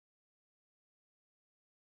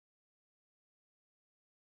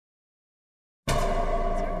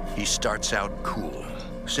He starts out cool,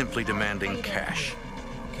 simply demanding cash.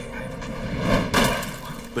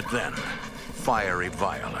 But then, fiery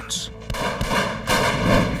violence.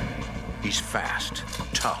 He's fast,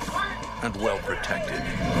 tough, and well protected.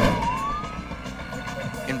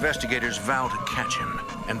 Investigators vow to catch him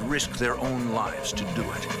and risk their own lives to do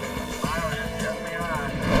it.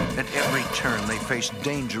 At every turn, they face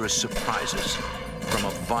dangerous surprises from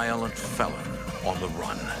a violent felon on the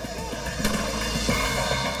run.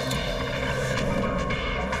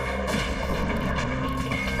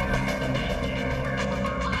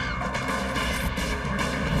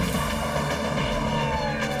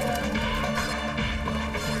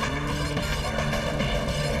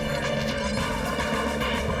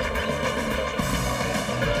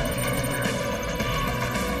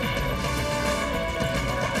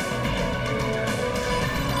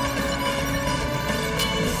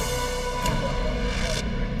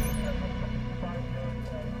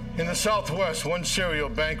 In the Southwest, one serial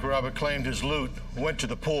bank robber claimed his loot went to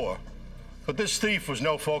the poor. But this thief was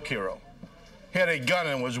no folk hero. He had a gun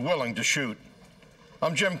and was willing to shoot.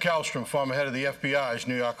 I'm Jim Kallstrom, former head of the FBI's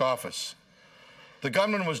New York office. The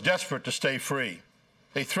gunman was desperate to stay free,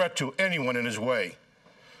 a threat to anyone in his way.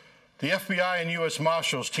 The FBI and U.S.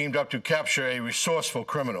 Marshals teamed up to capture a resourceful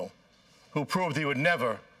criminal who proved he would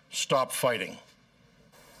never stop fighting.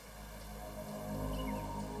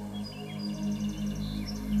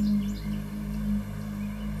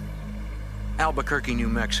 Albuquerque, New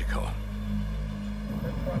Mexico.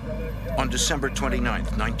 On December 29,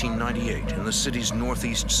 1998, in the city's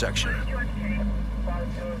northeast section.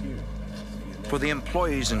 For the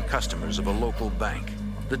employees and customers of a local bank,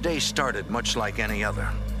 the day started much like any other.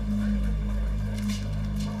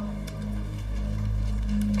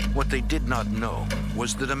 What they did not know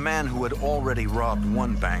was that a man who had already robbed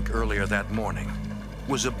one bank earlier that morning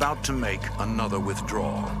was about to make another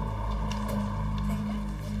withdrawal.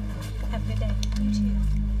 Have a good day. You too.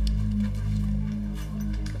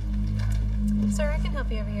 Sir, I can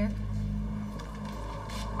help you over here.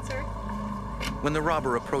 Sir? When the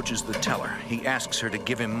robber approaches the teller, he asks her to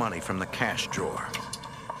give him money from the cash drawer.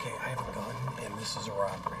 Okay, I have a gun, and this is a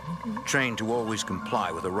robbery. Trained to always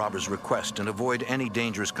comply with a robber's request and avoid any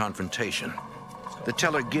dangerous confrontation, the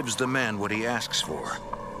teller gives the man what he asks for,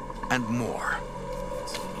 and more.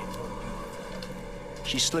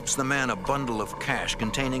 She slips the man a bundle of cash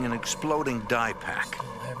containing an exploding dye pack.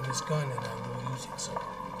 I have this gun, and I will use it, sir.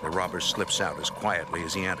 The robber slips out as quietly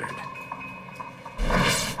as he entered.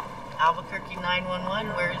 Albuquerque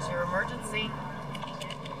 911, where is your emergency?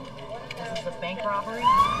 This is a bank robbery?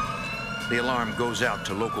 The alarm goes out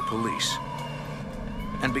to local police.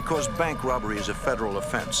 And because bank robbery is a federal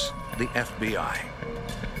offense, the FBI.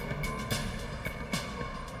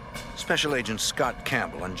 Special Agents Scott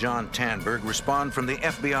Campbell and John Tanberg respond from the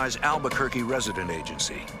FBI's Albuquerque resident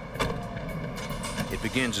agency. It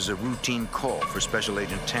begins as a routine call for Special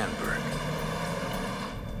Agent Tanberg.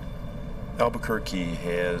 Albuquerque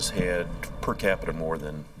has had per capita more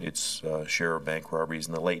than its share of bank robberies.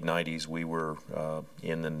 In the late 90s, we were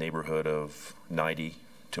in the neighborhood of 90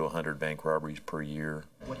 to 100 bank robberies per year.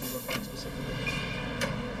 What do you look at specifically?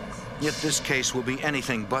 Yet this case will be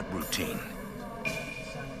anything but routine.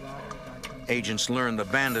 Agents learn the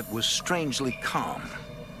bandit was strangely calm.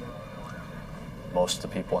 Most of the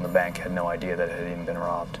people in the bank had no idea that it had even been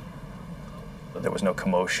robbed. There was no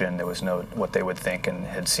commotion, there was no what they would think and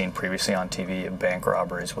had seen previously on TV of bank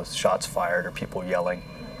robberies with shots fired or people yelling.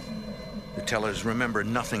 The tellers remember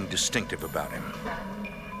nothing distinctive about him.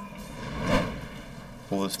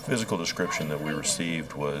 Well, the physical description that we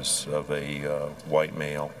received was of a white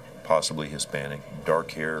male, possibly Hispanic,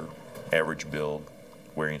 dark hair, average build,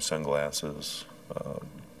 wearing sunglasses,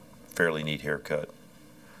 fairly neat haircut,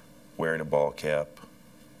 wearing a ball cap,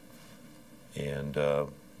 and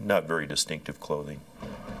not very distinctive clothing.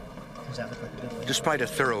 Despite a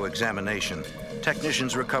thorough examination,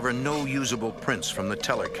 technicians recover no usable prints from the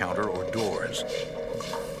teller counter or doors.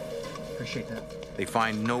 Appreciate that. They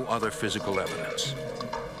find no other physical evidence.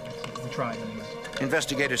 We tried anyway.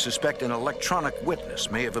 Investigators suspect an electronic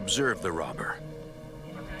witness may have observed the robber.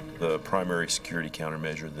 The primary security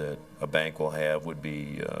countermeasure that a bank will have would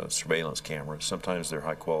be surveillance cameras. Sometimes they're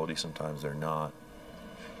high quality, sometimes they're not.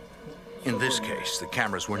 In this case, the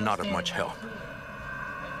cameras were not of much help.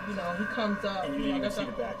 You know, he comes up. And you didn't even see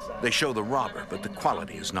the backside. They show the robber, but the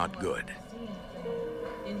quality is not good.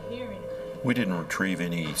 We didn't retrieve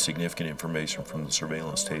any significant information from the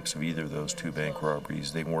surveillance tapes of either of those two bank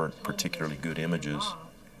robberies. They weren't particularly good images.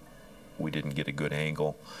 We didn't get a good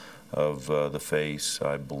angle. of the face.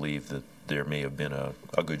 I believe that there may have been a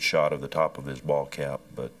good shot of the top of his ball cap,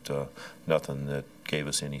 but nothing that gave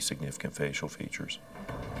us any significant facial features.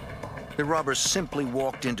 The robbers simply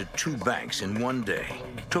walked into 2 banks in one day,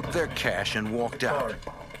 took their cash and walked out.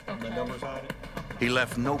 He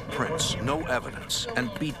left no prints, no evidence,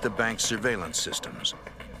 and beat the bank's surveillance systems.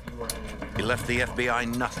 He left the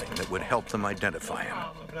FBI nothing that would help them identify him.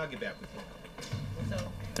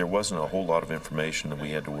 There wasn't a whole lot of information that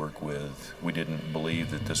we had to work with. We didn't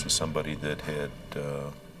believe that this was somebody that had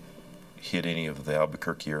hit any of the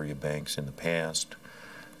Albuquerque area banks in the past.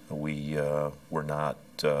 We were not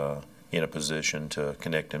in a position to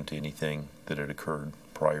connect him to anything that had occurred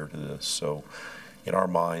prior to this. So in our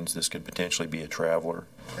minds, this could potentially be a traveler.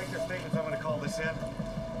 Take their statements, I'm going to call this in.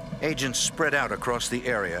 Agents spread out across the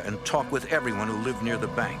area and talk with everyone who lived near the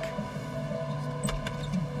bank.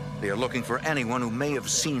 They are looking for anyone who may have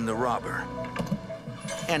seen the robber.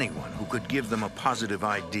 Anyone who could give them a positive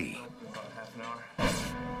ID.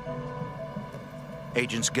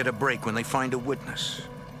 Agents get a break when they find a witness.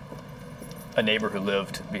 A neighbor who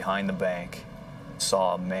lived behind the bank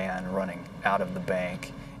saw a man running out of the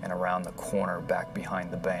bank and around the corner back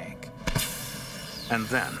behind the bank. And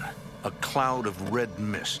then, a cloud of red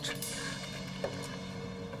mist.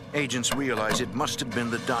 Agents realize it must have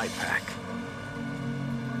been the dye pack.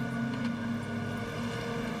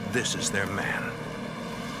 This is their man.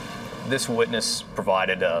 This witness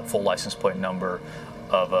provided a full license plate number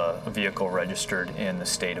of a vehicle registered in the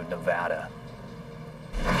state of Nevada.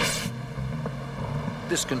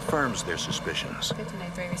 This confirms their suspicions.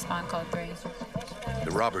 59-3, respond code 3.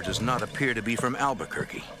 The robber does not appear to be from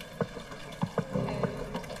Albuquerque.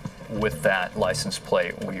 With that license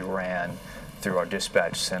plate, we ran through our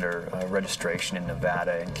dispatch center registration in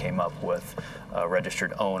Nevada and came up with a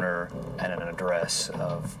registered owner and an address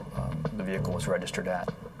of the vehicle was registered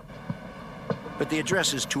at. But the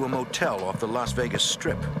address is to a motel off the Las Vegas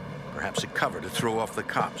Strip, perhaps a cover to throw off the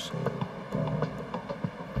cops.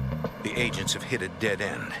 The agents have hit a dead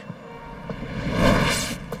end.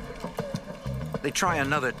 They try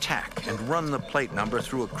another tack and run the plate number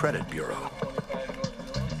through a credit bureau.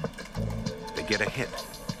 They get a hit.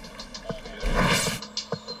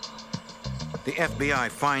 The FBI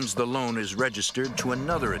finds the loan is registered to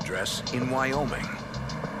another address in Wyoming.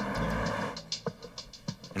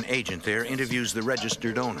 An agent there interviews the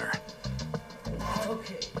registered owner.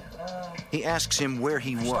 He asks him where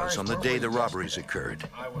he was on the day the robberies occurred.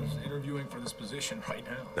 I was interviewing for this position right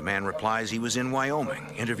now. The man replies he was in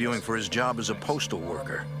Wyoming, interviewing for his job as a postal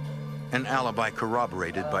worker. An alibi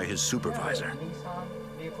corroborated by his supervisor.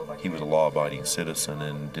 He was a law-abiding citizen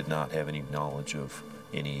and did not have any knowledge of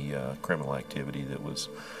any criminal activity that was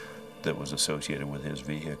associated with his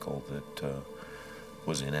vehicle that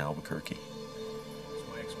was in Albuquerque.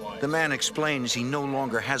 The man explains he no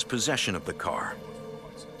longer has possession of the car.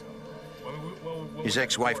 His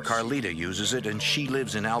ex-wife Carlita uses it, and she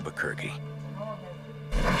lives in Albuquerque.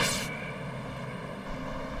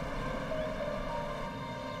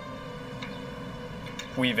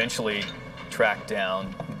 We eventually tracked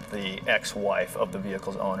down the ex-wife of the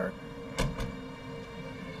vehicle's owner.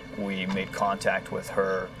 We made contact with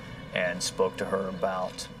her and spoke to her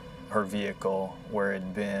about her vehicle, where it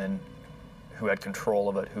had been, who had control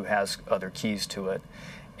of it, who has other keys to it,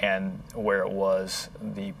 and where it was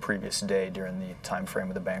the previous day during the time frame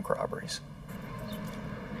of the bank robberies.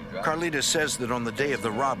 Carlita says that on the day of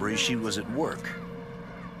the robbery, she was at work.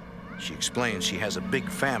 She explains she has a big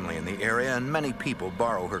family in the area and many people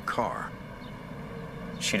borrow her car.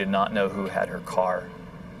 She did not know who had her car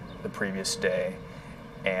the previous day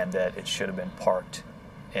and that it should have been parked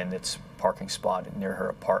in its parking spot near her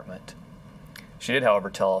apartment. She did, however,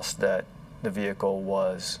 tell us that the vehicle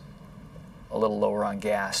was a little lower on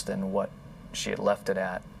gas than what she had left it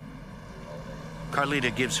at.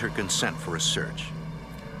 Carlita gives her consent for a search.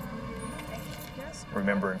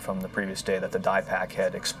 Remembering from the previous day that the dye pack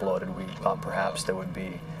had exploded, we thought perhaps there would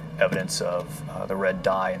be evidence of the red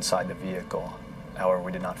dye inside the vehicle. However,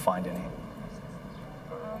 we did not find any.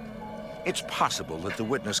 It's possible that the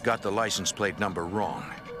witness got the license plate number wrong.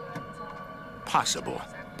 Possible,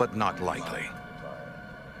 but not likely.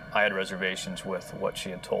 I had reservations with what she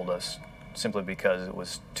had told us, simply because it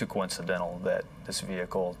was too coincidental that this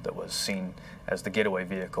vehicle that was seen as the getaway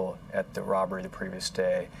vehicle at the robbery the previous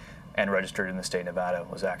day and registered in the state of Nevada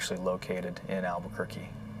was actually located in Albuquerque.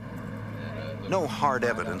 No hard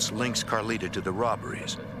evidence links Carlita to the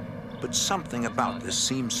robberies, but something about this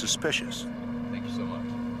seems suspicious. Thank you so much.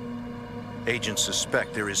 Agents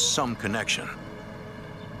suspect there is some connection.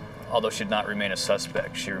 Although she did not remain a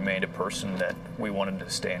suspect, she remained a person that we wanted to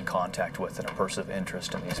stay in contact with and a person of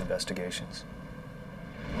interest in these investigations.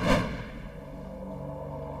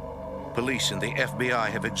 Police and the FBI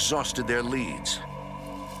have exhausted their leads.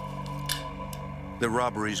 The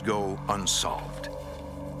robberies go unsolved.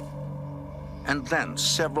 And then,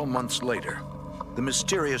 several months later, the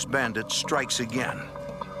mysterious bandit strikes again.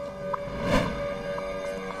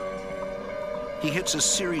 He hits a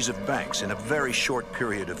series of banks in a very short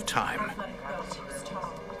period of time.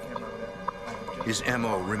 His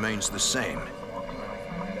MO remains the same.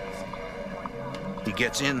 He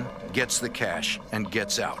gets in, gets the cash, and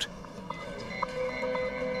gets out.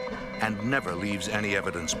 And never leaves any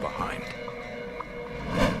evidence behind.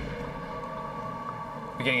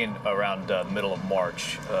 Beginning around the middle of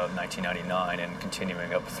March of 1999 and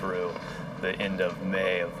continuing up through the end of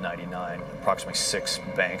May of '99, approximately 6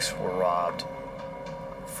 banks were robbed.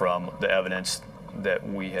 From the evidence that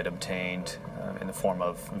we had obtained in the form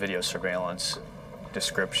of video surveillance,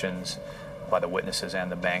 descriptions by the witnesses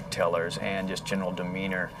and the bank tellers, and just general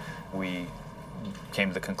demeanor, we came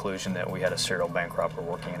to the conclusion that we had a serial bank robber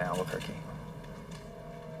working in Albuquerque.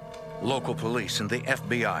 Local police and the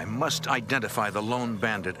FBI must identify the lone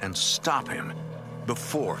bandit and stop him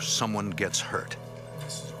before someone gets hurt.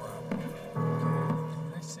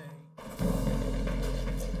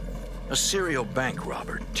 A serial bank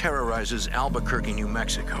robber terrorizes Albuquerque, New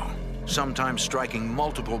Mexico, sometimes striking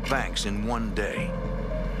multiple banks in one day.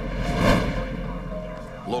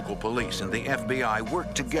 Local police and the FBI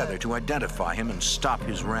work together to identify him and stop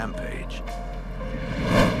his rampage.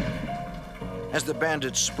 As the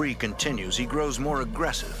bandit's spree continues, he grows more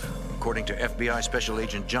aggressive, according to FBI Special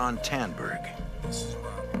Agent John Tanberg.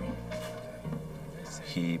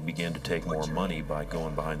 He began to take more money by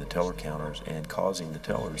going behind the teller counters and causing the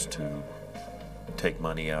tellers to take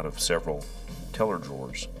money out of several teller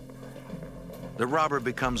drawers. The robber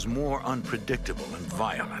becomes more unpredictable and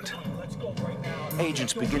violent.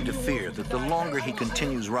 Agents begin to fear that the longer he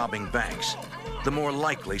continues robbing banks, the more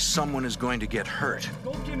likely someone is going to get hurt,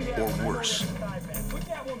 or worse.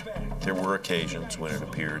 There were occasions when it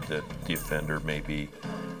appeared that the offender may be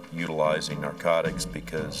utilizing narcotics,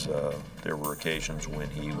 because there were occasions when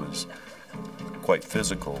he was quite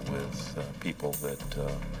physical with people that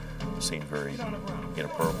seemed very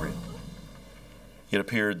inappropriate. It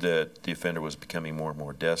appeared that the offender was becoming more and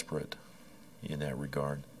more desperate in that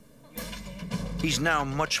regard. He's now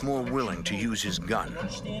much more willing to use his gun.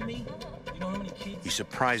 He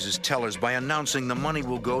surprises tellers by announcing the money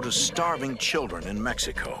will go to starving children in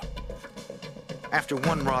Mexico. After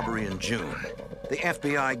one robbery in June, the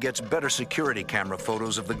FBI gets better security camera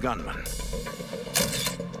photos of the gunman.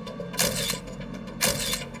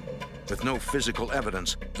 With no physical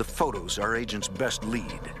evidence, the photos are agents' best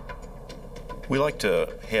lead. We like to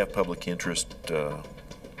have public interest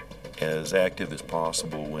as active as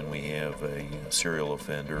possible when we have a serial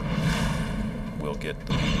offender. We'll get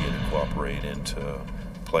the media to cooperate and to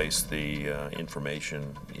place the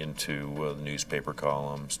information into the newspaper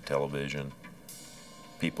columns, television.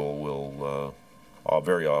 People will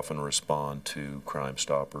very often respond to Crime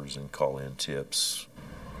Stoppers and call in tips.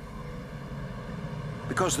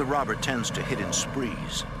 Because the robber tends to hit in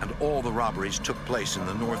sprees, and all the robberies took place in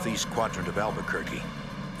the northeast quadrant of Albuquerque,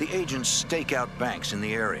 the agents stake out banks in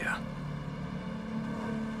the area.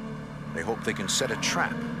 They hope they can set a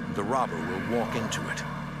trap, and the robber will walk into it.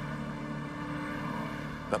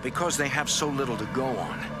 But because they have so little to go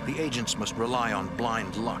on, the agents must rely on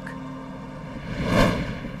blind luck.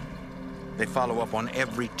 They follow up on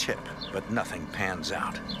every tip, but nothing pans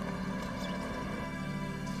out.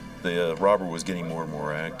 The robber was getting more and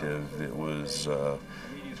more active. It was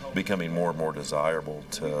becoming more and more desirable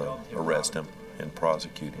to arrest him and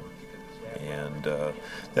prosecute him. And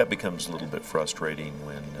that becomes a little bit frustrating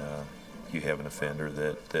when you have an offender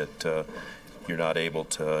that you're not able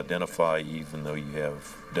to identify, even though you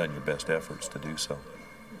have done your best efforts to do so.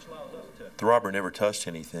 The robber never touched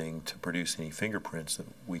anything to produce any fingerprints that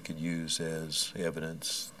we could use as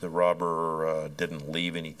evidence. The robber didn't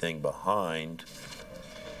leave anything behind.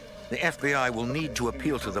 The FBI will need to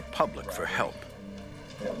appeal to the public for help.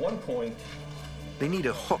 At one point, they need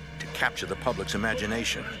a hook to capture the public's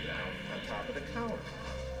imagination. on top of the counter.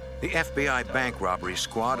 The FBI bank robbery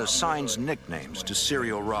squad assigns nicknames to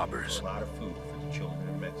serial robbers. A lot of food for the children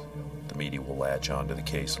in Mexico. The media will latch onto the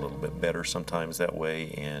case a little bit better sometimes that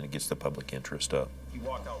way, and it gets the public interest up. He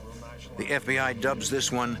walked out real nice. The FBI dubs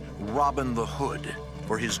this one Robin the Hood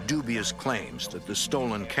for his dubious claims that the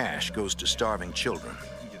stolen cash goes to starving children.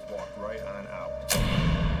 He just walked right on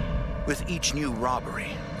out. With each new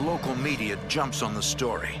robbery, local media jumps on the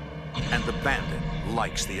story. and the bandit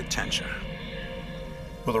likes the attention.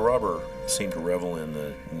 Well, the robber seemed to revel in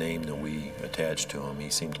the name that we attached to him. He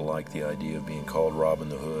seemed to like the idea of being called Robin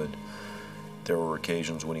the Hood. There were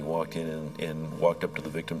occasions when he walked in and walked up to the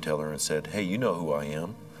victim teller and said, "Hey, you know who I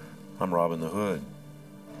am. I'm Robin the Hood."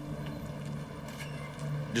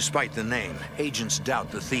 Despite the name, agents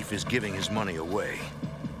doubt the thief is giving his money away.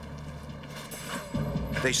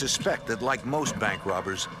 They suspect that, like most bank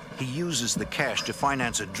robbers, he uses the cash to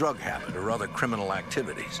finance a drug habit or other criminal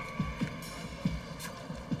activities.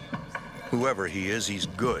 Whoever he is, he's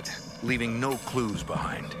good, leaving no clues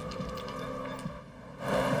behind.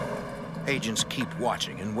 Agents keep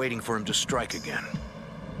watching and waiting for him to strike again.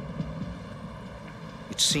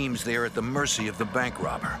 It seems they are at the mercy of the bank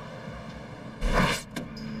robber.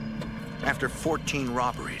 After 14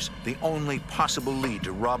 robberies, the only possible lead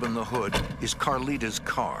to Robin the Hood is Carlita's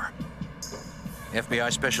car.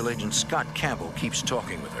 FBI Special Agent Scott Campbell keeps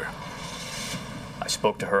talking with her. I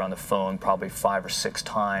spoke to her on the phone probably 5 or 6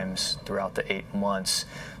 times throughout the 8 months,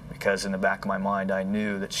 because in the back of my mind I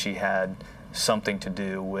knew that she had something to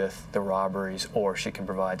do with the robberies, or she can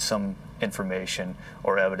provide some information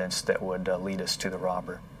or evidence that would lead us to the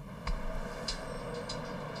robber.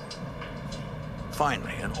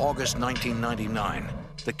 Finally, in August 1999,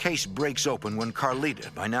 the case breaks open when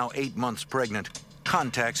Carlita, by now 8 months pregnant,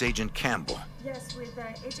 contacts Agent Campbell. Yes, with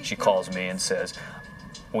Agent She calls me and says,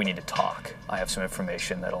 "We need to talk. I have some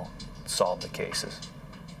information that'll solve the cases."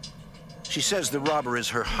 She says the robber is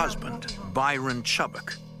her husband, Byron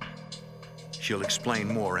Chubbuck. She'll explain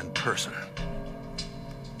more in person.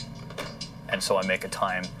 And so I make a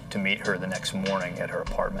time to meet her the next morning at her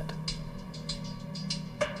apartment.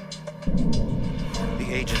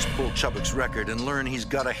 The agents pull Chubbuck's record and learn he's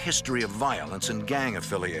got a history of violence and gang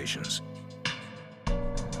affiliations.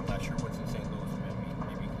 I'm not sure what's in St. Louis.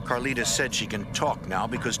 Maybe. Carlita said she can talk now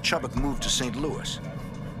because Chubbuck moved to St. Louis.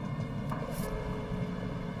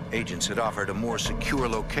 Agents had offered a more secure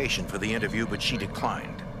location for the interview, but she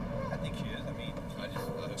declined. I think she is. I mean,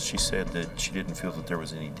 She said that she didn't feel that there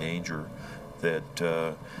was any danger,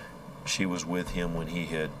 that she was with him when he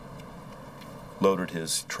had loaded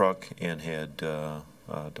his truck and had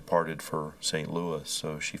departed for St. Louis.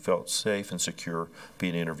 So she felt safe and secure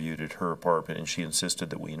being interviewed at her apartment, and she insisted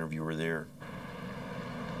that we interview her there.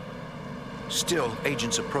 Still,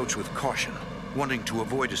 agents approach with caution, wanting to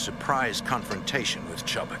avoid a surprise confrontation with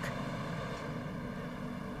Chubbuck.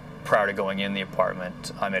 Prior to going in the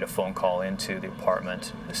apartment, I made a phone call into the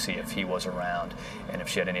apartment to see if he was around and if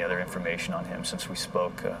she had any other information on him since we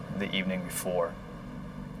spoke the evening before.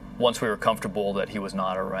 Once we were comfortable that he was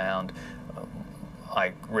not around,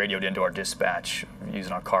 I radioed into our dispatch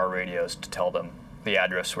using our car radios to tell them the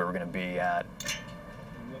address we were going to be at.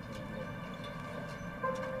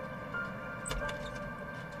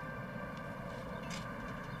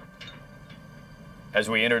 As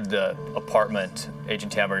we entered the apartment,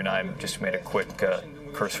 Agent Tamberg and I just made a quick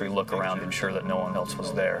cursory look around to ensure that no one else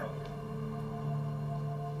was there.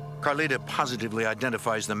 Carlita positively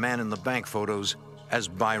identifies the man in the bank photos as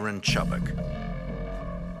Byron Chubbuck.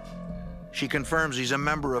 She confirms he's a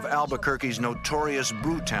member of Albuquerque's notorious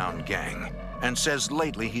Brewtown gang and says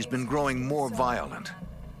lately he's been growing more violent.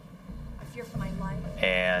 I fear for my life.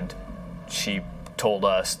 And she told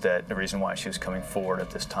us that the reason why she was coming forward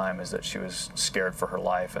at this time is that she was scared for her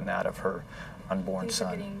life and that of her unborn Things are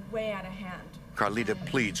son. getting way out of hand. Carlita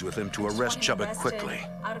pleads with him to arrest Chubbuck quickly.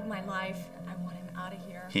 Out of my life. I want him out of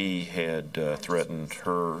here. He had threatened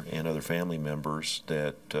her and other family members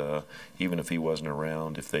that even if he wasn't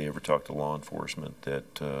around, if they ever talked to law enforcement,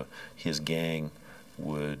 that his gang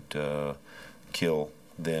would kill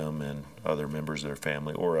them and other members of their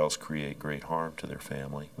family, or else create great harm to their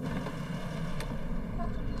family.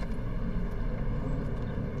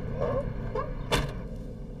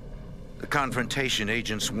 The confrontation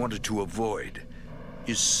agents wanted to avoid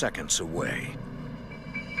is seconds away.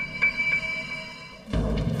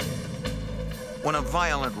 When a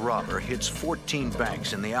violent robber hits 14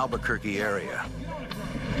 banks in the Albuquerque area,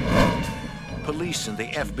 police and the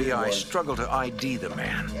FBI struggle to ID the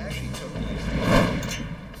man.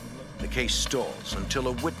 The case stalls until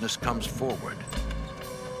a witness comes forward.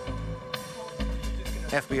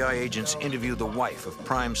 FBI agents interview the wife of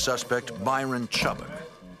prime suspect Byron Chubbuck.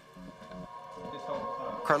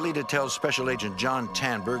 Carlita tells Special Agent John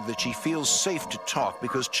Tanberg that she feels safe to talk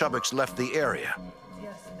because Chubbuck's left the area,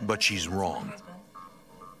 but she's wrong.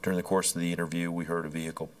 During the course of the interview, we heard a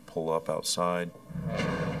vehicle pull up outside.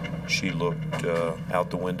 She looked out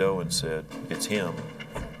the window and said, "It's him."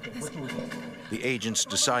 The agents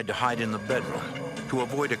decide to hide in the bedroom to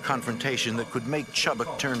avoid a confrontation that could make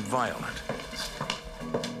Chubbuck turn violent.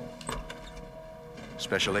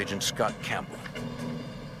 Special Agent Scott Campbell.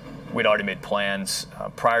 We'd already made plans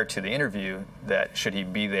prior to the interview that should he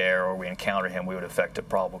be there or we encounter him, we would effect a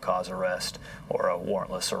probable cause arrest or a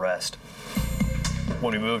warrantless arrest.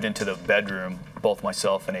 When we moved into the bedroom, both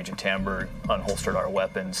myself and Agent Tanberg unholstered our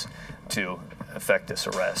weapons to effect this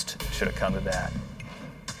arrest, should it come to that.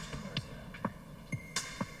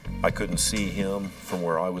 I couldn't see him from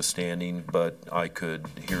where I was standing, but I could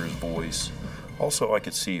hear his voice. Also, I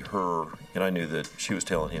could see her, and I knew that she was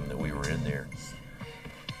telling him that we were in there.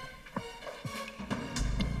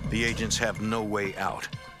 The agents have no way out.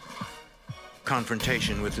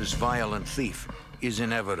 Confrontation with this violent thief is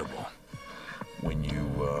inevitable. When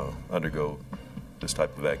you undergo this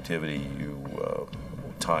type of activity,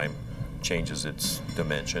 time changes its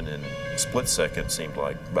dimension, and a split second seemed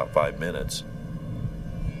like about 5 minutes.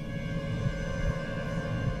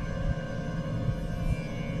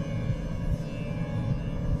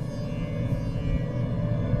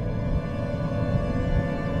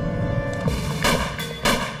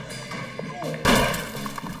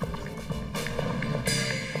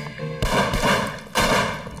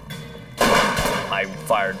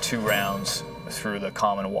 Fired 2 rounds through the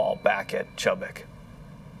common wall back at Chubbuck,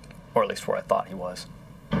 or at least where I thought he was.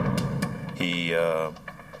 He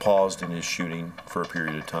paused in his shooting for a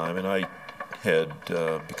period of time, and I had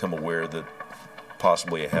become aware that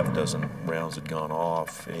possibly a half dozen rounds had gone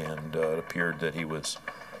off, and it appeared that he was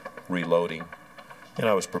reloading, and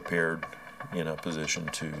I was prepared in a position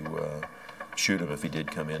to shoot him if he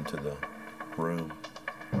did come into the room.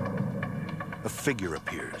 A figure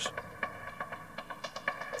appears.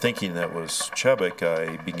 Thinking that was Chubbuck,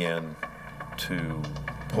 I began to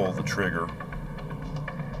pull the trigger.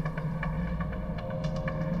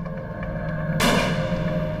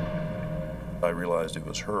 I realized it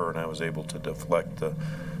was her, and I was able to deflect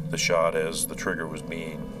the shot as the trigger was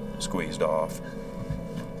being squeezed off.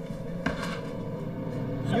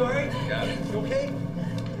 You all right? Got it. You okay?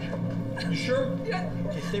 You sure? Yeah.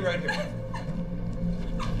 Okay, stay right here.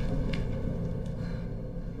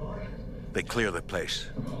 They clear the place.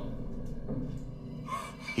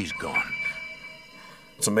 He's gone.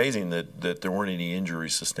 It's amazing that there weren't any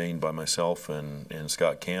injuries sustained by myself and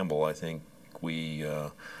Scott Campbell. I think we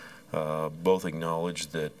both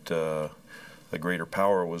acknowledged that a greater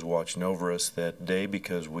power was watching over us that day,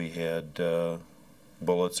 because we had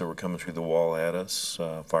bullets that were coming through the wall at us,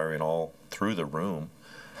 firing all through the room,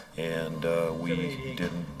 and we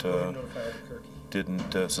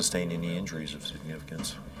didn't sustain any injuries of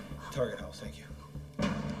significance. Target house, thank you.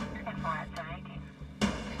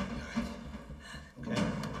 Okay.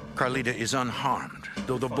 Carlita is unharmed,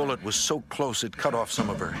 though the bullet was so close it cut off some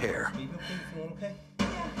of her hair. Okay? Yeah,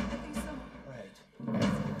 I think so. Right.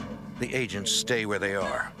 The agents stay where they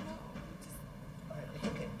are.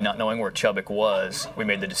 Not knowing where Chubbuck was, we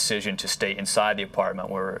made the decision to stay inside the apartment,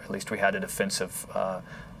 where at least we had a defensive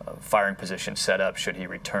firing position set up should he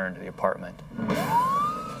return to the apartment.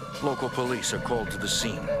 Local police are called to the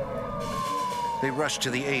scene. They rush to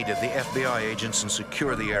the aid of the FBI agents and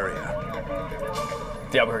secure the area.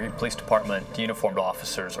 The Albuquerque Police Department uniformed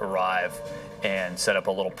officers arrive and set up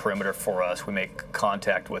a little perimeter for us. We make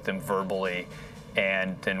contact with them verbally,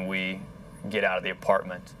 and then we get out of the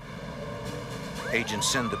apartment. Agents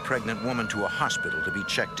send the pregnant woman to a hospital to be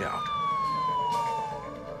checked out.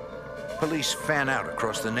 Police fan out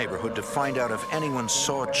across the neighborhood to find out if anyone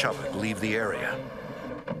saw Chubbuck leave the area.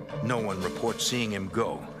 No one reports seeing him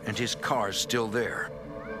go, and his car's still there.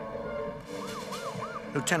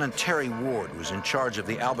 Lieutenant Terry Ward was in charge of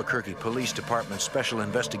the Albuquerque Police Department's Special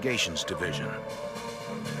Investigations Division.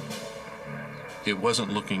 It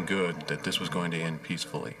wasn't looking good that this was going to end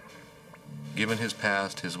peacefully. Given his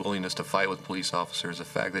past, his willingness to fight with police officers, the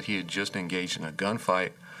fact that he had just engaged in a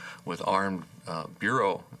gunfight with armed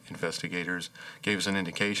Bureau investigators gave us an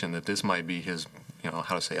indication that this might be his,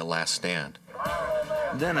 a last stand.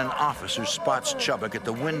 Then an officer spots Chubbuck at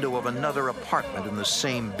the window of another apartment in the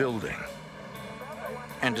same building.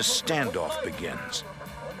 And a standoff begins.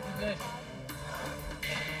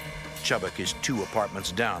 Chubbuck is 2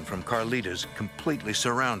 apartments down from Carlita's, completely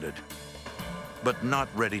surrounded, but not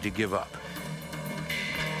ready to give up.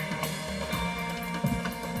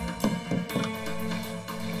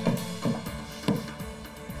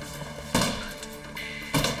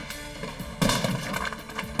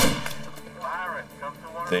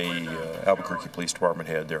 The Albuquerque Police Department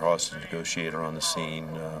had their hostage negotiator on the scene,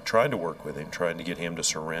 trying to work with him, trying to get him to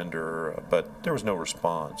surrender, but there was no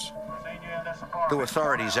response. Though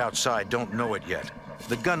authorities outside don't know it yet,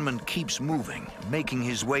 the gunman keeps moving, making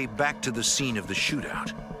his way back to the scene of the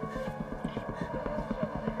shootout.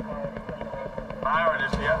 Byron,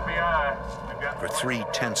 it's the FBI. For 3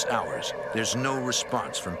 tense hours, there's no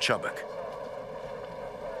response from Chubbuck.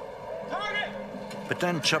 But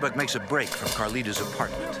then Chubbuck makes a break from Carlita's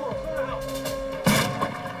apartment.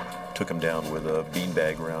 Took him down with a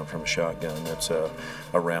beanbag round from a shotgun. That's a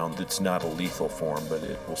round that's not a lethal form, but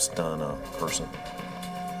it will stun a person.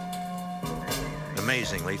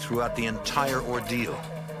 Amazingly, throughout the entire ordeal,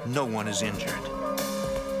 no one is injured.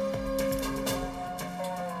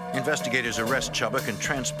 Investigators arrest Chubbuck and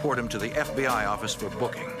transport him to the FBI office for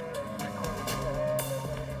booking.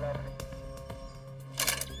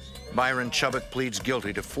 Byron Chubbuck pleads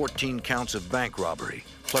guilty to 14 counts of bank robbery,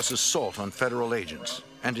 plus assault on federal agents,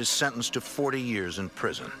 and is sentenced to 40 years in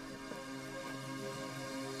prison.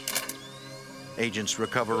 Agents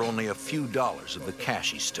recover only a few dollars of the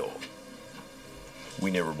cash he stole.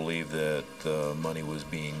 We never believed that the money was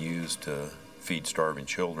being used to feed starving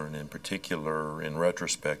children. In particular, in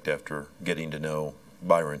retrospect, after getting to know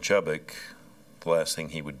Byron Chubbuck, the last thing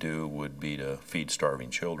he would do would be to feed starving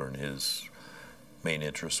children. His main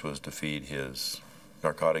interest was to feed his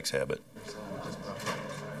narcotics habit.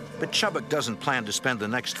 But Chubbuck doesn't plan to spend the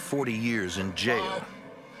next 40 years in jail.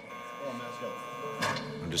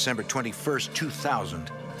 On December 21st,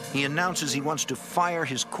 2000, he announces he wants to fire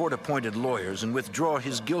his court-appointed lawyers and withdraw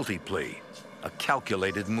his guilty plea, a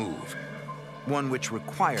calculated move, one which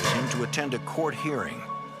requires him to attend a court hearing.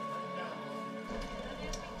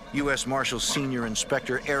 U.S. Marshal Senior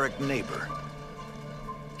Inspector Eric Neighbor.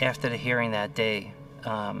 After the hearing that day,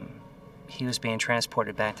 he was being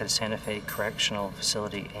transported back to the Santa Fe Correctional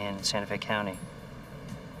Facility in Santa Fe County.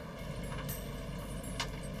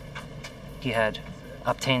 He had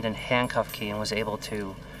obtained a handcuff key and was able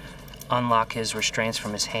to unlock his restraints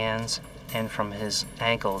from his hands and from his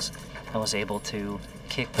ankles, and was able to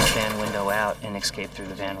kick the van window out and escape through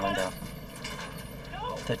the van window.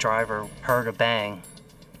 The driver heard a bang,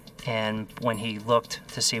 and when he looked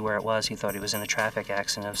to see where it was, he thought he was in a traffic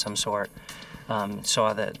accident of some sort.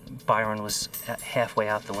 Saw that Byron was halfway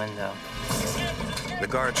out the window. The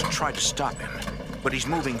guards try to stop him, but he's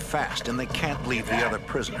moving fast and they can't leave the other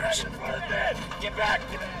prisoners. Get back!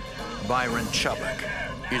 Byron Chubbuck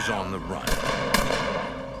is on the run.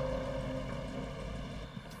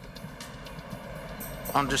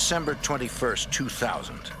 On December 21st,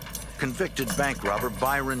 2000, convicted bank robber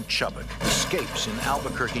Byron Chubbuck escapes in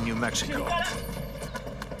Albuquerque, New Mexico.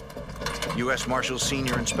 U.S. Marshal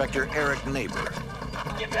Senior Inspector Eric Neighbor.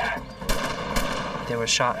 Get back! There were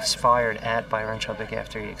shots fired at Byron Chubbuck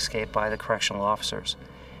after he escaped by the correctional officers,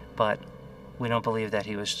 but we don't believe that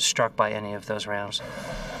he was struck by any of those rounds.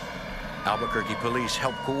 Albuquerque police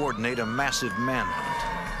helped coordinate a massive manhunt.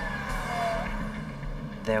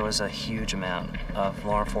 There was a huge amount of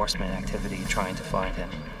law enforcement activity trying to find him.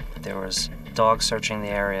 There was dogs searching the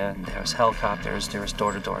area, there was helicopters, there was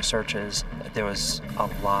door-to-door searches. There was a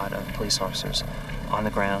lot of police officers on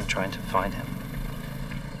the ground trying to find him.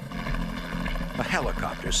 A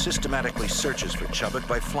helicopter systematically searches for Chubbuck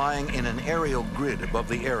by flying in an aerial grid above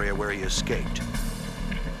the area where he escaped.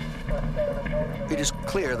 It is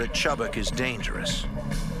clear that Chubbuck is dangerous.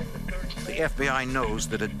 The FBI knows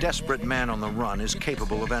that a desperate man on the run is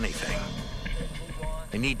capable of anything.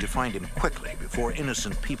 They need to find him quickly before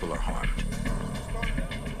innocent people are harmed.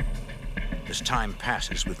 As time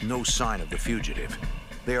passes with no sign of the fugitive,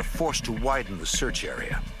 they are forced to widen the search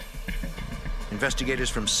area. Investigators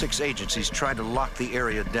from 6 agencies try to lock the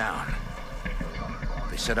area down.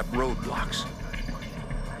 They set up roadblocks.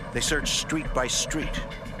 They search street by street,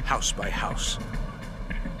 house by house.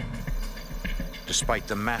 Despite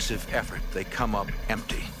the massive effort, they come up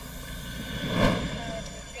empty.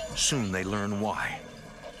 Soon they learn why.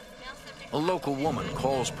 A local woman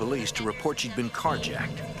calls police to report she'd been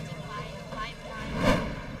carjacked.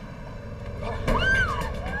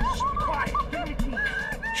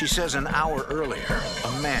 She says an hour earlier,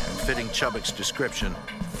 a man fitting Chubbuck's description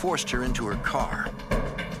forced her into her car.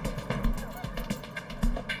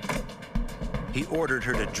 He ordered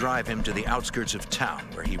her to drive him to the outskirts of town,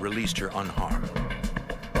 where he released her unharmed.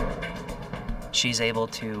 She's able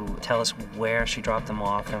to tell us where she dropped him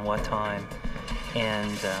off and what time,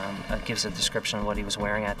 and gives a description of what he was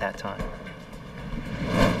wearing at that time.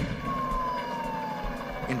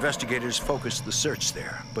 Investigators focus the search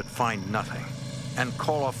there, but find nothing, and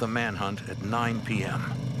call off the manhunt at 9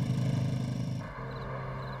 p.m.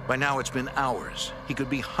 By now it's been hours. He could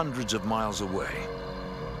be hundreds of miles away.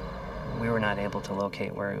 We were not able to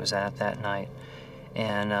locate where he was at that night,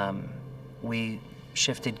 and we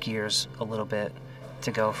shifted gears a little bit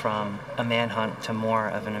to go from a manhunt to more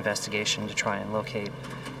of an investigation to try and locate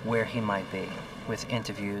where he might be, with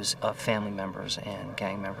interviews of family members and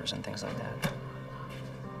gang members and things like that.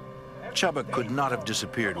 Chubbuck could not have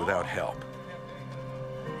disappeared without help.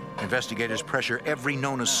 Investigators pressure every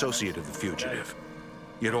known associate of the fugitive,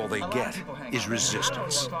 yet all they get is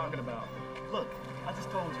resistance. Look, I just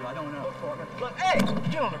told you, I don't know. Look, hey,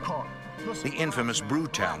 get on the car. The infamous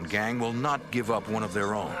Brewtown gang will not give up one of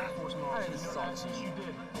their own.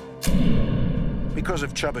 Because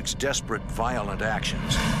of Chubbuck's desperate, violent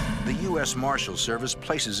actions, the U.S. Marshal Service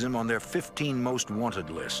places him on their 15 most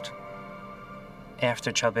wanted list.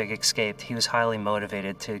 After Chubbuck escaped, he was highly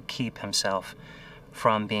motivated to keep himself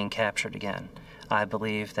from being captured again. I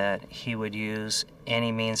believe that he would use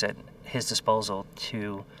any means at his disposal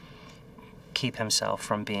to keep himself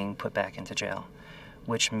from being put back into jail,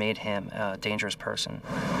 which made him a dangerous person.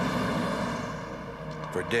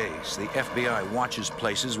 For days, the FBI watches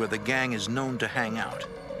places where the gang is known to hang out.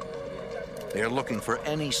 They are looking for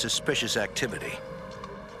any suspicious activity.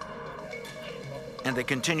 And they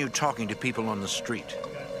continue talking to people on the street.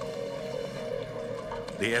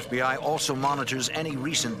 The FBI also monitors any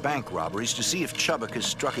recent bank robberies to see if Chubbuck has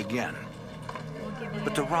struck again.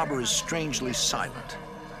 But the robber is strangely silent.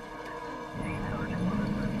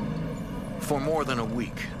 For more than a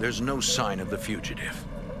week, there's no sign of the fugitive.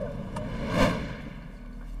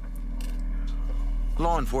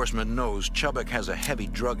 Law enforcement knows Chubbuck has a heavy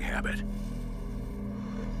drug habit.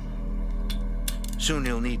 Soon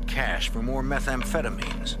he'll need cash for more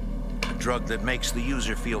methamphetamines, a drug that makes the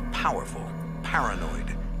user feel powerful,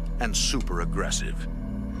 paranoid, and super aggressive.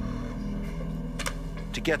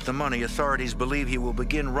 To get the money, authorities believe he will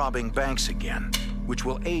begin robbing banks again, which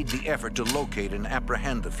will aid the effort to locate and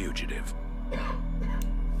apprehend the fugitive.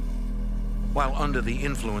 While under the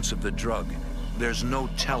influence of the drug, there's no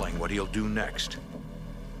telling what he'll do next.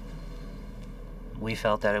 We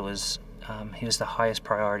felt that it was, he was the highest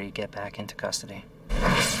priority to get back into custody.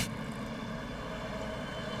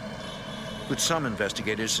 But some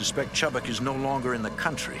investigators suspect Chubbuck is no longer in the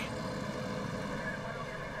country.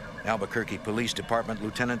 Albuquerque Police Department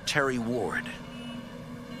Lieutenant Terry Ward.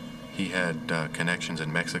 He had connections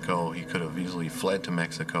in Mexico. He could have easily fled to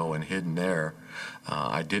Mexico and hidden there.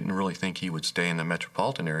 I didn't really think he would stay in the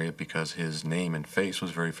metropolitan area because his name and face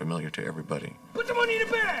was very familiar to everybody. Put the money in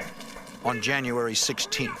the bag! On January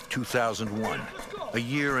 16th, 2001, a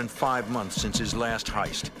year and 5 months since his last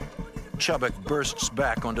heist, Chubbuck bursts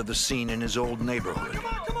back onto the scene in his old neighborhood.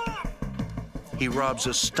 He robs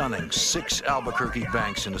a stunning 6 Albuquerque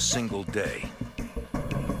banks in a single day.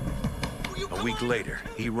 A week later,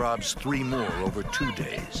 he robs 3 more over 2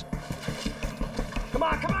 days. Come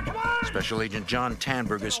on, come on, come on! Special Agent John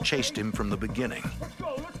Tanberg has chased him from the beginning.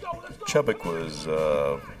 Chubbuck was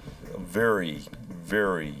a very,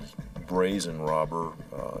 very brazen robber.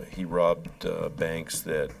 He robbed banks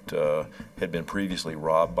that had been previously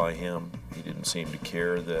robbed by him. He didn't seem to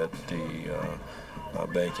care that the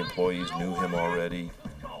bank employees knew him already.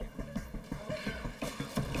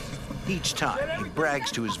 Each time, he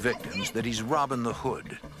brags to his victims that he's Robin the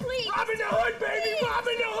Hood. Robin the Hood, baby!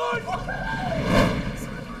 Robin the Hood!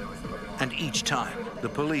 And each time, the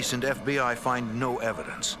police and FBI find no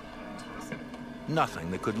evidence.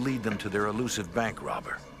 Nothing that could lead them to their elusive bank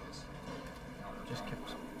robber.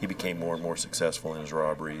 He became more and more successful in his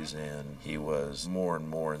robberies, and he was more and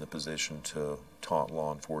more in the position to taunt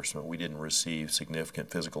law enforcement. We didn't receive significant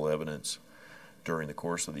physical evidence during the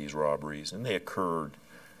course of these robberies, and they occurred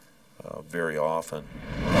very often.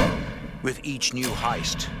 With each new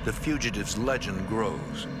heist, the fugitive's legend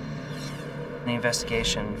grows. The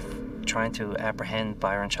investigation trying to apprehend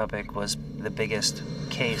Byron Chubbuck was the biggest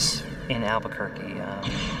case in Albuquerque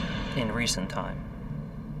in recent time.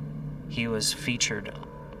 He was featured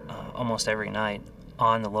almost every night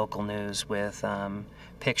on the local news with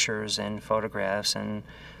pictures and photographs and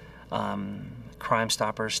Crime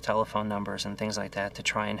Stoppers telephone numbers and things like that to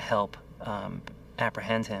try and help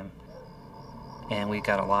apprehend him. And we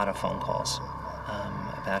got a lot of phone calls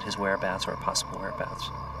about his whereabouts or possible whereabouts.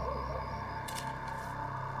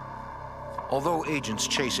 Although agents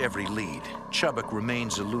chase every lead, Chubbuck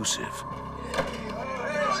remains elusive.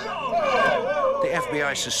 The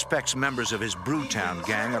FBI suspects members of his Brewtown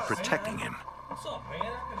gang are protecting him.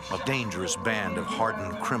 A dangerous band of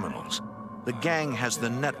hardened criminals, the gang has the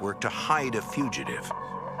network to hide a fugitive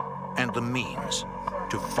and the means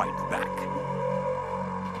to fight back.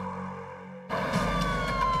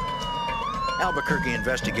 Albuquerque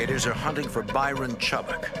investigators are hunting for Byron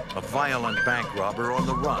Chubbuck, a violent bank robber on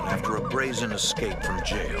the run after a brazen escape from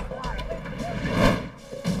jail.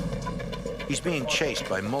 He's being chased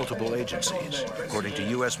by multiple agencies, according to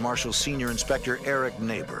U.S. Marshal Senior Inspector Eric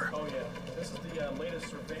Neighbor.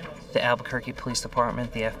 The Albuquerque Police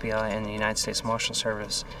Department, the FBI, and the United States Marshal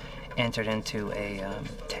Service entered into a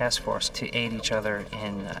task force to aid each other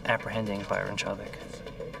in apprehending Byron Chubbuck.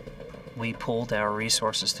 We pooled our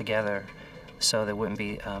resources together so there wouldn't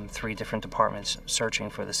be 3 different departments searching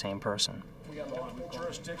for the same person.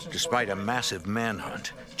 Despite a massive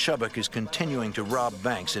manhunt, Chubbuck is continuing to rob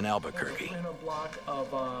banks in Albuquerque.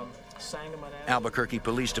 Albuquerque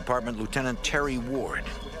Police Department Lieutenant Terry Ward.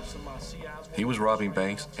 He was robbing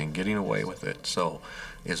banks and getting away with it. So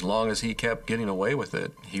as long as he kept getting away with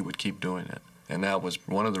it, he would keep doing it. And that was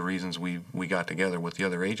one of the reasons we got together with the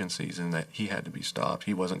other agencies, in that he had to be stopped.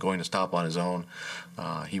 He wasn't going to stop on his own.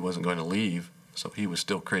 He wasn't going to leave, so he was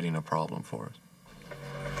still creating a problem for us.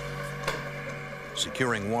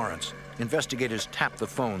 Securing warrants, investigators tapped the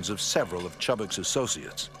phones of several of Chubbuck's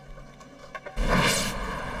associates.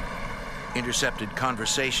 Intercepted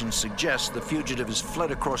conversations suggest the fugitive has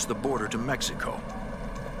fled across the border to Mexico.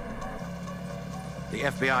 The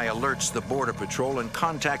FBI alerts the Border Patrol and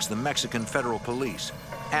contacts the Mexican Federal Police,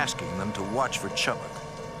 asking them to watch for Chubbuck.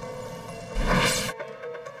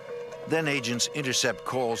 Then agents intercept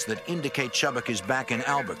calls that indicate Chubbuck is back in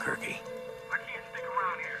Albuquerque.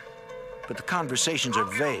 But the conversations are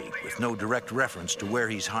vague, with no direct reference to where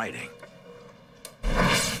he's hiding.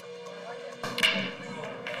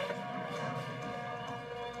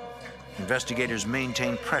 Investigators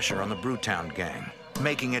maintain pressure on the Brewtown gang,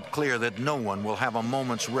 making it clear that no one will have a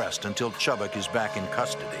moment's rest until Chubbuck is back in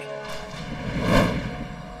custody.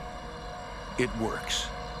 It works.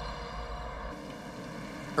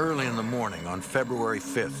 Early in the morning on February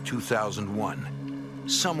 5th, 2001,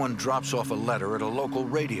 someone drops off a letter at a local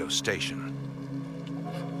radio station.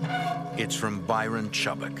 It's from Byron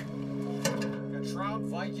Chubbuck.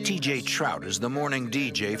 TJ Trout is the morning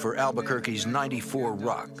DJ for Albuquerque's 94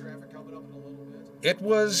 Rock. It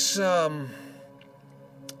was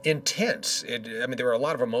intense. I mean, there were a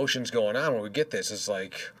lot of emotions going on when we get this. It's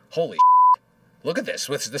like, holy shit, look at this.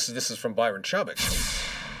 This is from Byron Chubbuck.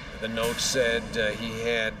 The note said he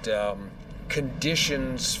had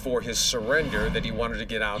conditions for his surrender, that he wanted to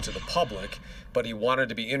get out to the public, but he wanted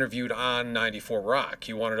to be interviewed on 94 Rock.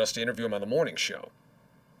 He wanted us to interview him on the morning show.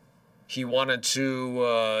 He wanted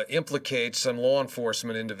to implicate some law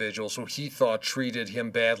enforcement individuals who he thought treated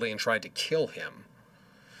him badly and tried to kill him.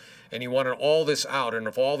 And he wanted all this out, and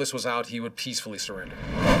if all this was out, he would peacefully surrender.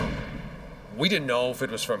 We didn't know if it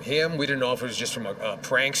was from him. We didn't know if it was just from a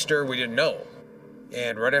prankster. We didn't know.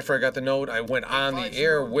 And right after I got the note, I went on the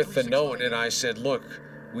air with the note, and I said, look,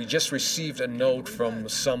 we just received a note from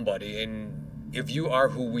somebody, and if you are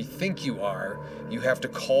who we think you are, you have to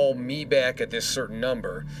call me back at this certain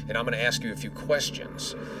number, and I'm going to ask you a few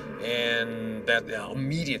questions. And that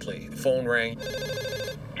immediately, the phone rang. Can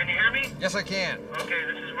you hear me? Yes, I can. Okay,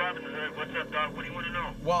 this is Robin. What's up, Doc? What do you want to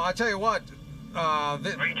know? Well, I tell you what. Are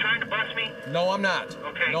you trying to bust me? No, I'm not.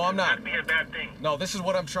 Okay. No, I'm not. That'd be a bad thing. No, this is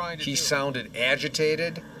what I'm trying to do. He sounded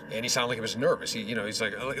agitated, and he sounded like he was nervous. He's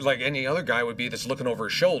like any other guy would be that's looking over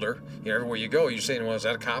his shoulder. You know, everywhere you go, you're saying, well, is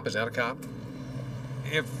that a cop? Is that a cop?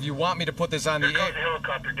 If you want me to put this on the air... There goes a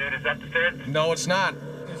helicopter, dude. Is that the feds? No, it's not.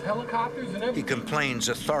 There's helicopters and everything. He complains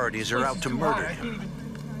authorities are out to murder him.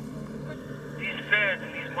 These feds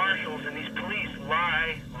and these marshals and these police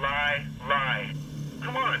lie.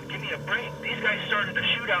 Come on, give me a break. These guys started a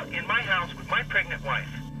shootout in my house with my pregnant wife.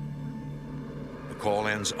 The call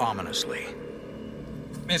ends ominously.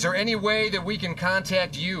 Is there any way that we can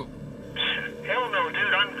contact you? Hell no,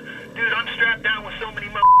 dude. I'm strapped down with so many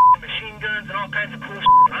machine guns and all kinds of cool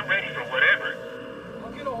shit. I'm ready for whatever.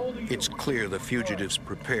 It's clear the fugitives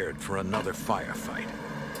prepared for another firefight.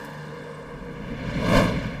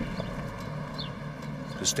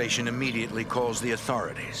 The station immediately calls the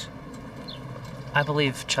authorities. I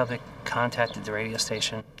believe Chubbuck contacted the radio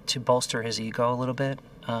station to bolster his ego a little bit.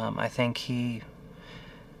 I think he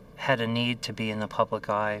had a need to be in the public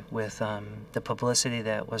eye with the publicity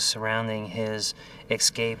that was surrounding his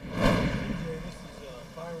escape.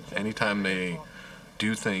 Anytime they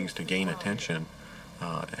do things to gain attention,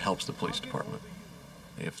 it helps the police department.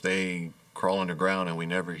 If they crawl underground and we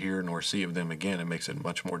never hear nor see of them again, it makes it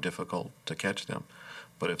much more difficult to catch them.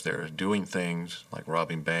 But if they're doing things like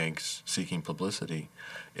robbing banks, seeking publicity,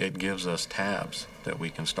 it gives us tabs that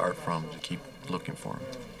we can start from to keep looking for them.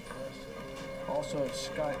 Also,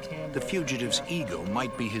 Scott Campbell. The fugitive's ego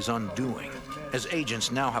might be his undoing, as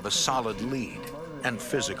agents now have a solid lead and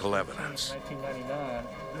physical evidence. 1999.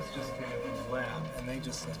 This just came from the lab, and they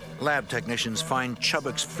just said... Lab technicians find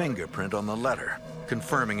Chubbuck's fingerprint on the letter,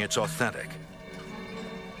 confirming it's authentic.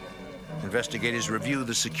 Investigators review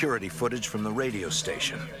the security footage from the radio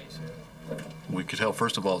station. We could tell,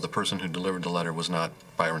 first of all, the person who delivered the letter was not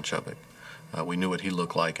Byron Chubbuck. We knew what he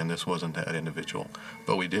looked like, and this wasn't that individual.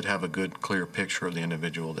 But we did have a good, clear picture of the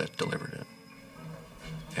individual that delivered it.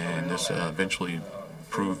 And this eventually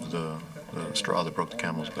proved the straw that broke the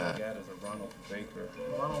camel's back.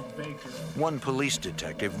 One police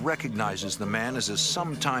detective recognizes the man as a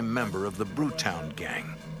sometime member of the Brewtown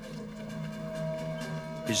gang.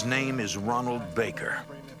 His name is Ronald Baker.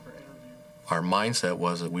 Our mindset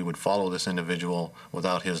was that we would follow this individual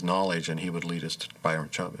without his knowledge, and he would lead us to Byron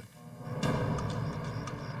Chubbuck.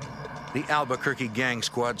 The Albuquerque gang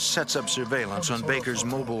squad sets up surveillance on Baker's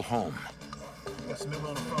mobile home.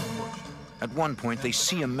 At one point, they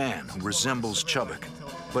see a man who resembles Chubbuck,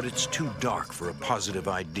 but it's too dark for a positive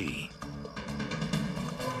ID.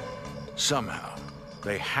 Somehow,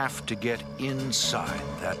 they have to get inside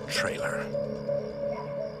that trailer.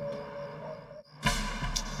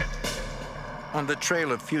 On the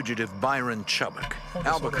trail of fugitive Byron Chubbuck,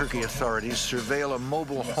 Albuquerque authorities surveil a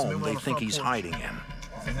mobile home they think he's hiding in.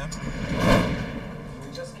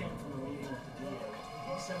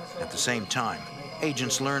 At the same time,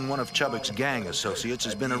 agents learn one of Chubbuck's gang associates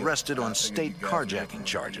has been arrested on state carjacking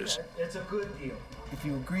charges. It's a good deal if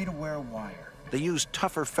you agree to wear a wire. They use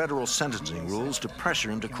tougher federal sentencing rules to pressure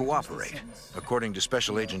him to cooperate, according to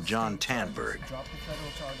Special Agent John Tanberg.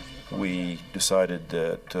 We decided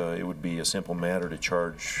that it would be a simple matter to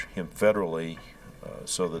charge him federally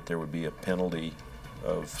so that there would be a penalty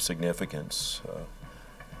of significance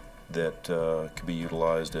that could be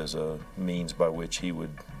utilized as a means by which he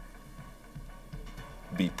would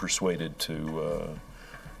be persuaded to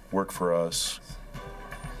work for us.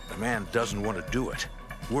 The man doesn't want to do it,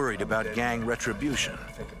 worried about gang retribution.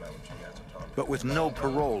 But with no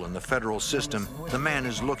parole in the federal system, the man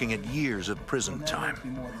is looking at years of prison time.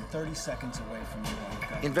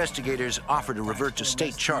 Investigators offer to revert to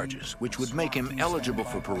state charges, which would make him eligible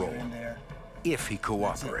for parole if he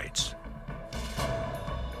cooperates.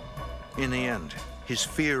 In the end, his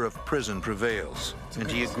fear of prison prevails,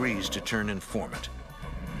 and he agrees to turn informant.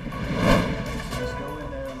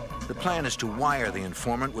 The plan is to wire the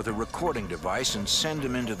informant with a recording device and send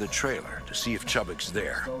him into the trailer to see if Chubbuck's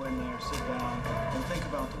there. Go in there, sit down, and think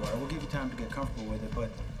about the wire. We'll give you time to get comfortable with it, but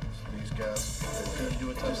these guys, can you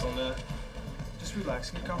do a test on that? Just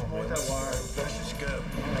relax, get comfortable with that wire. Let's just go.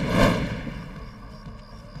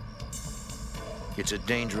 It's a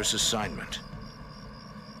dangerous assignment.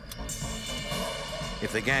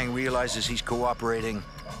 If the gang realizes he's cooperating,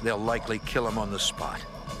 they'll likely kill him on the spot.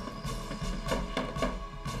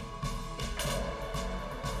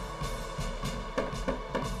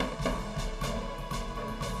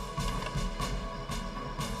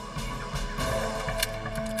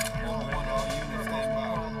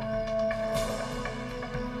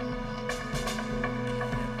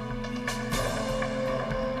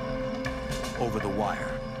 Over the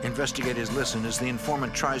wire, investigators listen as the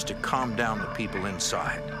informant tries to calm down the people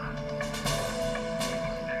inside.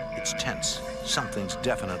 It's tense. Something's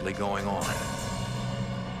definitely going on.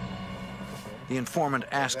 The informant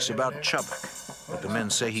asks about Chubbuck, but the men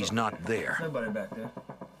say he's not there. Nobody back there.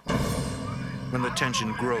 When the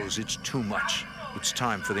tension grows, it's too much. It's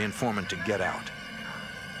time for the informant to get out.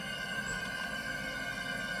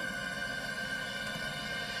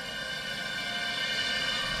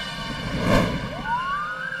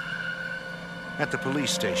 At the police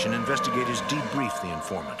station, investigators debrief the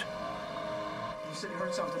informant. You said you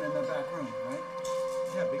heard something in the back room, right?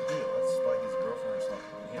 Yeah, big deal. That's like his girlfriend or something.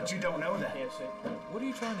 But you don't know that. What are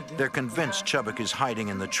you trying to do? They're convinced Chubbuck is hiding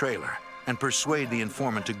in the trailer and persuade the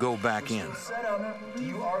informant to go back in.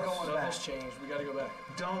 You are going back. Changed. We gotta go back.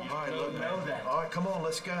 Don't know that. All right, come on,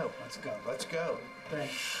 let's go. Let's go. Let's go.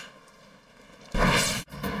 Thanks.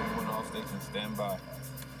 Everyone off station, stand by.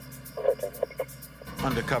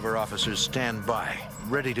 Undercover officers stand by,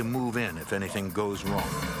 ready to move in if anything goes wrong.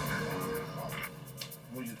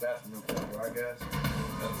 We'll use the bathroom real quick, all right, guys?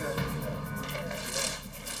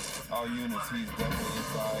 All units, he's definitely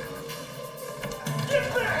inside.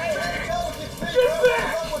 Get back! Get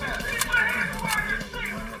back!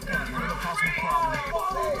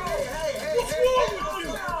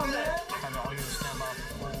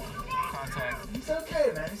 He's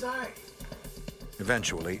okay, man. He's all right.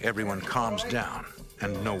 Eventually, everyone calms down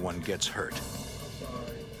and no one gets hurt.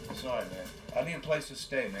 Sorry, man. I need a place to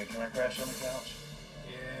stay, man. Can I crash on the couch?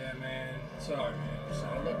 Yeah, man. Sorry, man.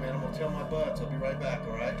 Sorry. Look, man, I'm gonna tell my buds. I'll be right back,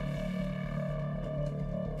 all right?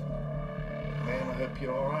 Man, I hope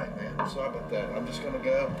you're all right, man. I'm sorry about that. I'm just gonna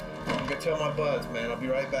go. I'm gonna tell my buds, man. I'll be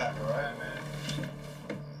right back, all right, man?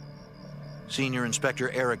 Senior Inspector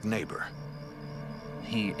Eric Neighbor.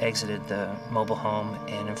 He exited the mobile home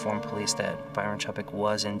and informed police that Byron Chubbuck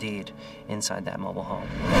was indeed inside that mobile home.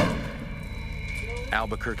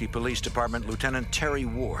 Albuquerque Police Department Lieutenant Terry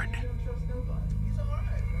Ward.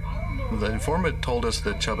 The informant told us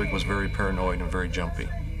that Chubbuck was very paranoid and very jumpy.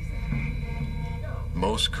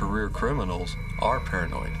 Most career criminals are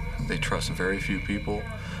paranoid. They trust very few people.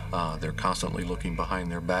 They're constantly looking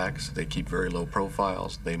behind their backs. They keep very low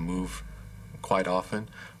profiles. They move quite often.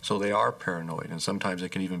 So they are paranoid, and sometimes it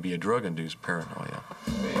can even be a drug-induced paranoia.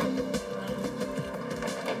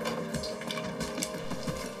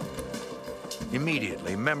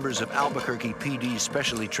 Immediately, members of Albuquerque PD's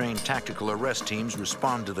specially trained tactical arrest teams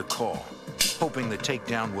respond to the call, hoping the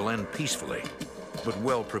takedown will end peacefully, but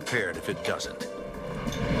well prepared if it doesn't.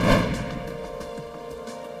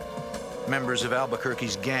 Members of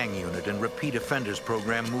Albuquerque's gang unit and repeat offenders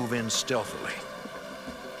program move in stealthily.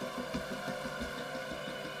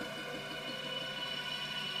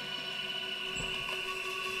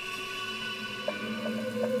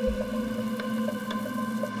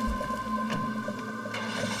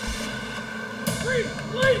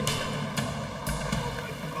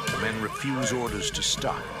 Men refuse orders to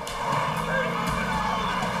stop.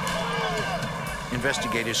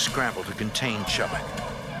 Investigators scramble to contain Chubbuck,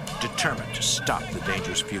 determined to stop the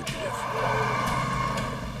dangerous fugitive.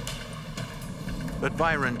 But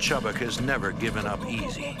Byron Chubbuck has never given up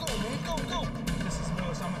easy.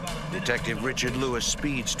 Detective Richard Lewis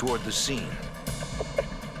speeds toward the scene.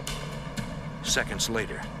 Seconds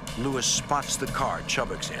later, Lewis spots the car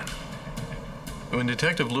Chubbuck's in. When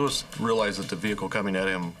Detective Lewis realized that the vehicle coming at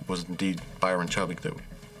him was indeed Byron Chubbuck,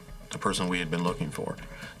 the person we had been looking for,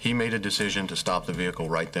 he made a decision to stop the vehicle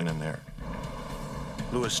right then and there.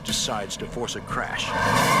 Lewis decides to force a crash.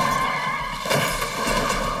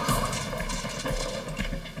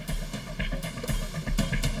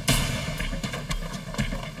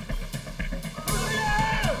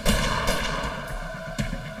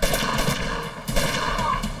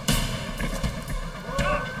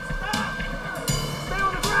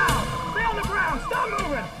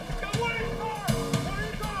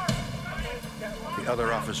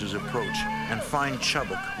 Other officers approach and find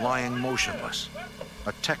Chubbuck lying motionless,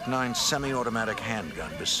 a Tech-9 semi-automatic handgun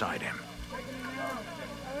beside him.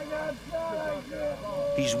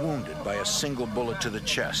 He's wounded by a single bullet to the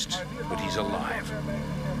chest, but he's alive.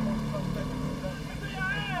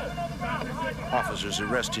 Officers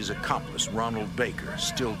arrest his accomplice, Ronald Baker,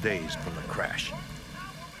 still dazed from the crash.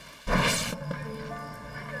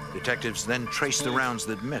 Detectives then trace the rounds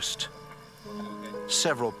that missed.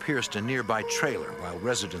 Several pierced a nearby trailer while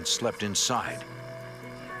residents slept inside.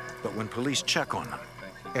 But when police check on them,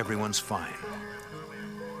 everyone's fine.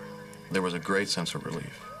 There was a great sense of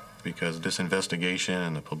relief because this investigation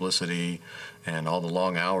and the publicity and all the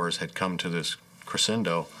long hours had come to this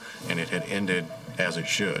crescendo, and it had ended as it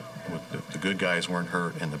should. The good guys weren't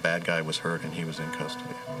hurt and the bad guy was hurt, and he was in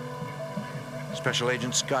custody. Special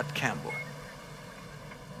Agent Scott Campbell.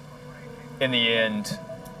 In the end,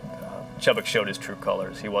 Chubbuck showed his true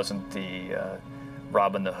colors. He wasn't the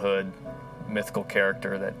Robin the Hood mythical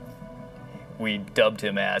character that we dubbed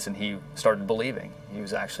him as, and he started believing. He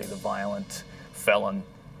was actually the violent felon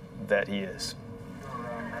that he is.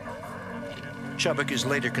 Chubbuck is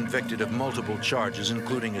later convicted of multiple charges,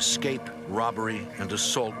 including escape, robbery, and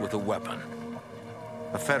assault with a weapon.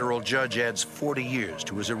 A federal judge adds 40 years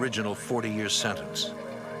to his original 40-year sentence.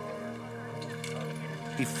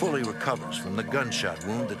 He fully recovers from the gunshot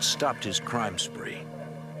wound that stopped his crime spree.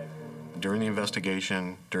 During the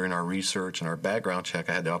investigation, during our research and our background check,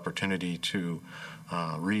 I had the opportunity to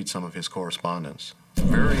read some of his correspondence.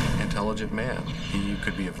 Very intelligent man. He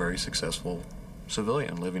could be a very successful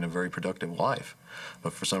civilian living a very productive life.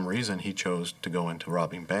 But for some reason, he chose to go into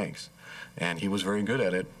robbing banks. And he was very good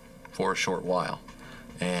at it for a short while.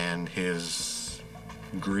 And his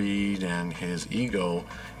greed and his ego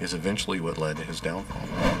is eventually what led to his downfall.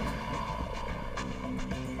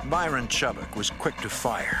 Byron Chubbuck was quick to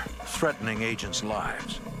fire, threatening agents'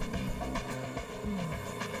 lives.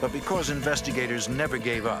 But because investigators never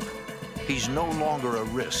gave up, he's no longer a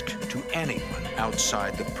risk to anyone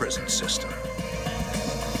outside the prison system.